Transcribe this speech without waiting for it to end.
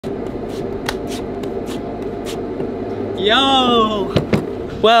Yo!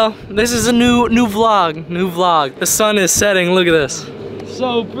 Well, this is a new vlog. The sun is setting, look at this.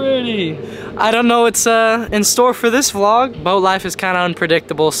 So pretty. I don't know what's in store for this vlog. Boat life is kind of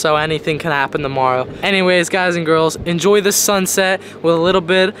unpredictable, so anything can happen tomorrow. Anyways, guys and girls, enjoy the sunset with a little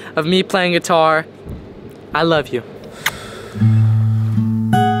bit of me playing guitar. I love you.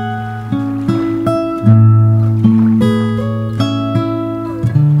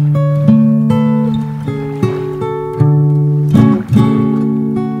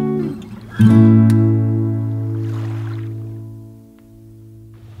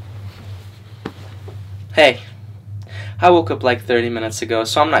 Hey, I woke up like 30 minutes ago,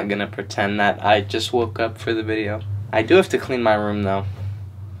 so I'm not gonna pretend that I just woke up for the video. I do have to clean my room though.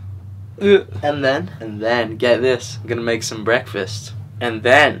 And then, get this, I'm gonna make some breakfast. And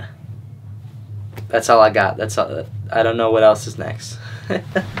then, that's all I got, that's all, I don't know what else is next.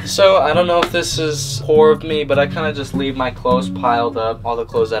 So, I don't know if this is poor of me, but I kind of just leave my clothes piled up, all the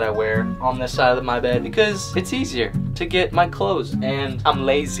clothes that I wear, on this side of my bed because it's easier to get my clothes. And I'm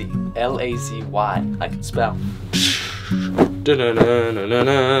lazy. L-A-Z-Y. I can spell.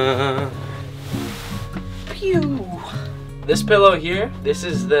 Pew. This pillow here, this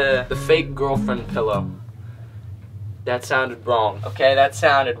is the fake girlfriend pillow. That sounded wrong. Okay, that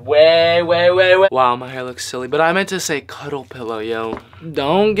sounded way. Wow, my hair looks silly, but I meant to say cuddle pillow, yo.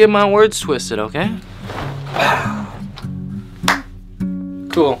 Don't get my words twisted, okay?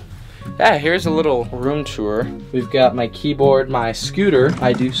 Cool. Yeah, here's a little room tour. We've got my keyboard, my scooter.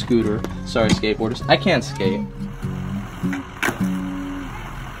 I do scooter. Sorry, skateboarders. I can't skate.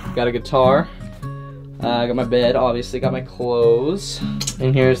 Got a guitar. I got my bed, obviously, got my clothes.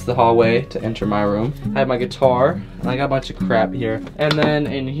 And here's the hallway to enter my room. I have my guitar, and I got a bunch of crap here. And then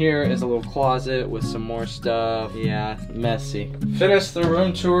in here is a little closet with some more stuff. Yeah, messy. Finished the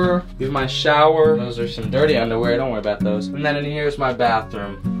room tour. We have my shower. Those are some dirty underwear, don't worry about those. And then in here's my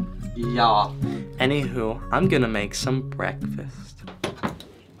bathroom. Yeah. Anywho, I'm gonna make some breakfast.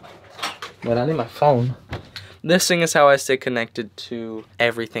 Wait, I need my phone. This thing is how I stay connected to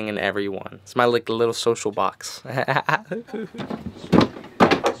everything and everyone. It's my like little social box. Hey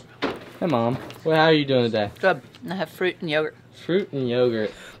Mom, well, how are you doing today? Good. I have fruit and yogurt. Fruit and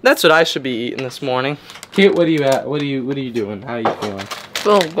yogurt. That's what I should be eating this morning. Kate, what are you at? What are you doing? How are you feeling?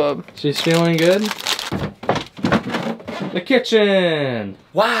 Feeling good. She's feeling good? The kitchen!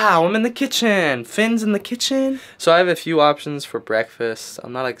 Wow, I'm in the kitchen! Finn's in the kitchen! So I have a few options for breakfast.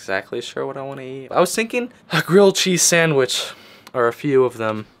 I'm not exactly sure what I want to eat. I was thinking a grilled cheese sandwich, or a few of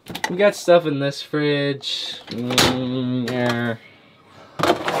them. We got stuff in this fridge. Here.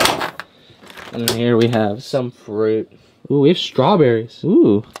 And here we have some fruit. Ooh, we have strawberries.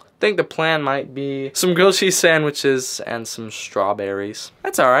 Ooh. I think the plan might be some grilled cheese sandwiches and some strawberries.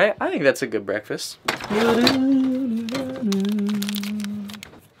 That's alright. I think that's a good breakfast.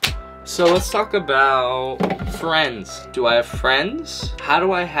 So let's talk about friends. Do I have friends? How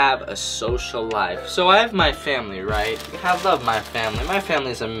do I have a social life? So I have my family, right? I love my family. My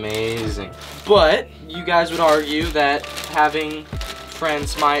family is amazing. But you guys would argue that having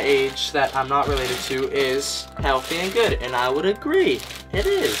friends my age that I'm not related to is healthy and good, and I would agree. It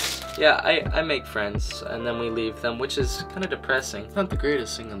is. Yeah, I make friends and then we leave them, which is kind of depressing. It's not the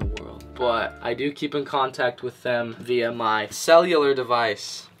greatest thing in the world, but I do keep in contact with them via my cellular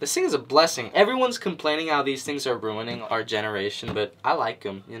device. This thing is a blessing. Everyone's complaining how these things are ruining our generation, but I like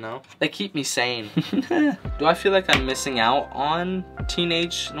them, you know? They keep me sane. Do I feel like I'm missing out on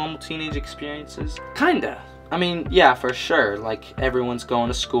normal teenage experiences? Kinda. I mean, yeah, for sure. Like, everyone's going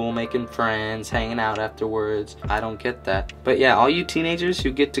to school, making friends, hanging out afterwards. I don't get that. But yeah, all you teenagers who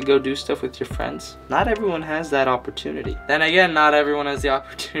get to go do stuff with your friends, not everyone has that opportunity. Then again, not everyone has the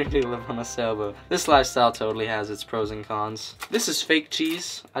opportunity to live on a sailboat. This lifestyle totally has its pros and cons. This is fake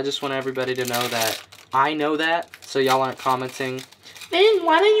cheese. I just want everybody to know that I know that, so y'all aren't commenting, "Vin,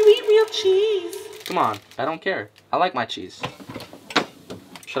 why don't you eat real cheese?" Come on, I don't care. I like my cheese.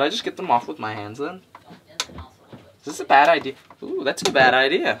 Should I just get them off with my hands then? Is this a bad idea? Ooh, that's a bad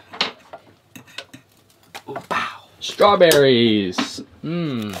idea. Ooh, pow. Strawberries.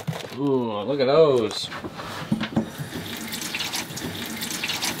 Mmm. Ooh, look at those.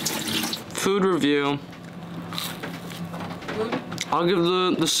 Food review. I'll give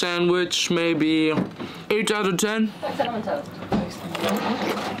the sandwich maybe 8 out of 10. 10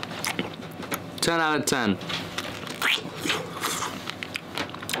 out of 10.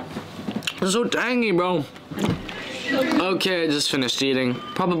 It's so tangy, bro. Okay, I just finished eating.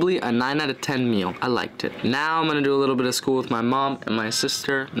 Probably a 9 out of 10 meal. I liked it. Now I'm gonna do a little bit of school with my mom and my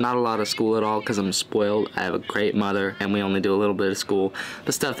sister. Not a lot of school at all because I'm spoiled. I have a great mother and we only do a little bit of school.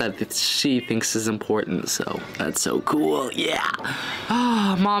 The stuff that she thinks is important, so that's so cool, yeah.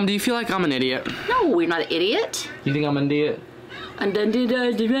 Ah, Mom, do you feel like I'm an idiot? No, you're not an idiot. You think I'm an idiot? No. All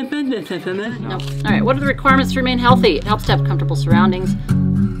right, what are the requirements to remain healthy? It helps to have comfortable surroundings.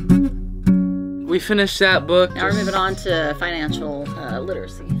 We finished that book. Now we're moving on to financial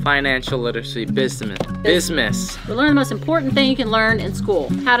literacy. Financial literacy, business. We learn the most important thing you can learn in school.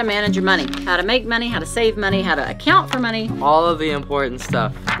 How to manage your money. How to make money, how to save money, how to account for money. All of the important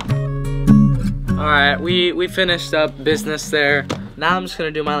stuff. All right, we finished up business there. Now I'm just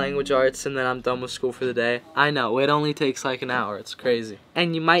gonna do my language arts and then I'm done with school for the day. I know, it only takes like an hour, it's crazy.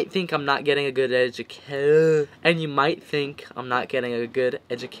 And you might think I'm not getting a good education.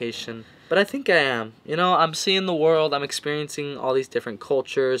 But I think I am. You know, I'm seeing the world, I'm experiencing all these different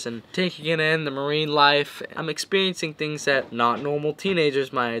cultures and taking it in, the marine life. I'm experiencing things that not normal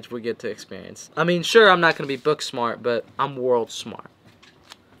teenagers my age would get to experience. I mean, sure, I'm not gonna be book smart, but I'm world smart.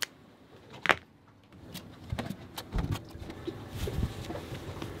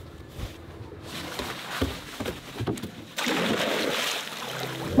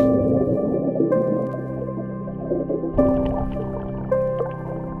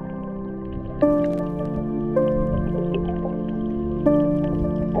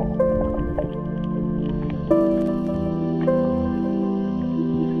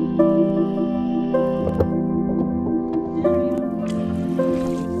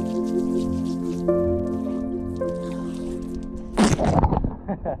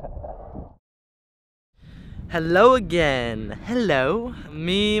 Hello again. Hello.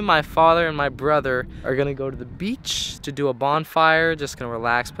 Me, my father, and my brother are gonna go to the beach to do a bonfire. Just gonna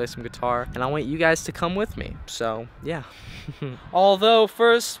relax, play some guitar, and I want you guys to come with me. So, yeah. Although,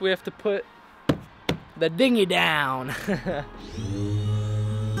 first we have to put the dinghy down.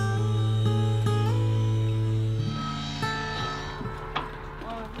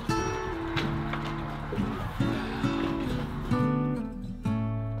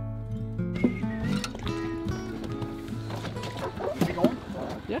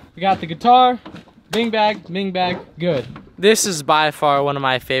 Yeah. We got the guitar, bing bag, good. This is by far one of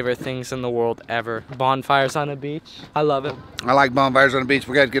my favorite things in the world ever. Bonfires on a beach. I love it. I like bonfires on the beach.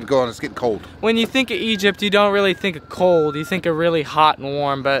 We gotta get going, it's getting cold. When you think of Egypt, you don't really think of cold. You think of really hot and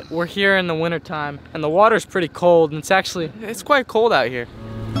warm, but we're here in the wintertime and the water's pretty cold and it's quite cold out here.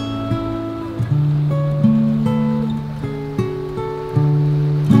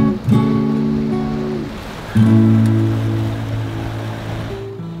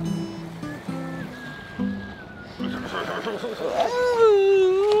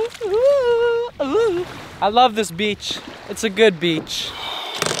 I love this beach. It's a good beach.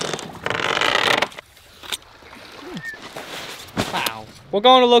 Wow. We're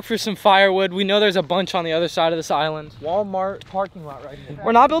going to look for some firewood. We know there's a bunch on the other side of this island. Walmart parking lot right here.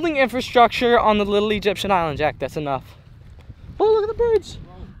 We're not building infrastructure on the little Egyptian island, Jack. That's enough. Oh, look at the birds.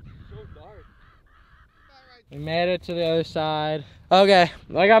 So dark. We made it to the other side. Okay,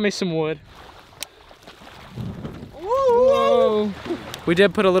 I got me some wood. Whoa. We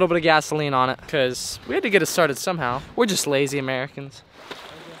did put a little bit of gasoline on it because we had to get it started somehow. We're just lazy Americans.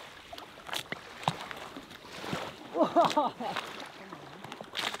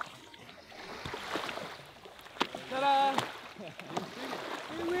 Ta-da!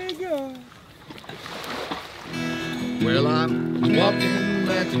 Here we go. Well, I'm walking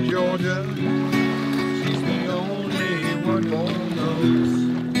back to Georgia. She's the only one who knows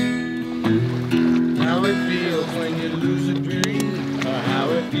how it feels when you lose a dream, or how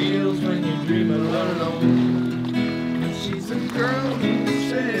it feels when you dream alone. But she's a girl who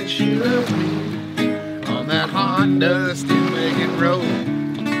said she loved me on that hot, dusty Macon road.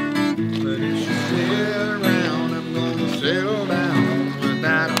 But if she's still around, I'm gonna sail down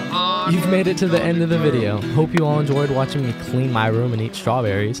without a heart. You've made it to the end of the video. Hope you all enjoyed watching me clean my room and eat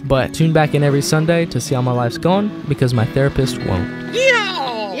strawberries. But tune back in every Sunday to see how my life's going because my therapist won't.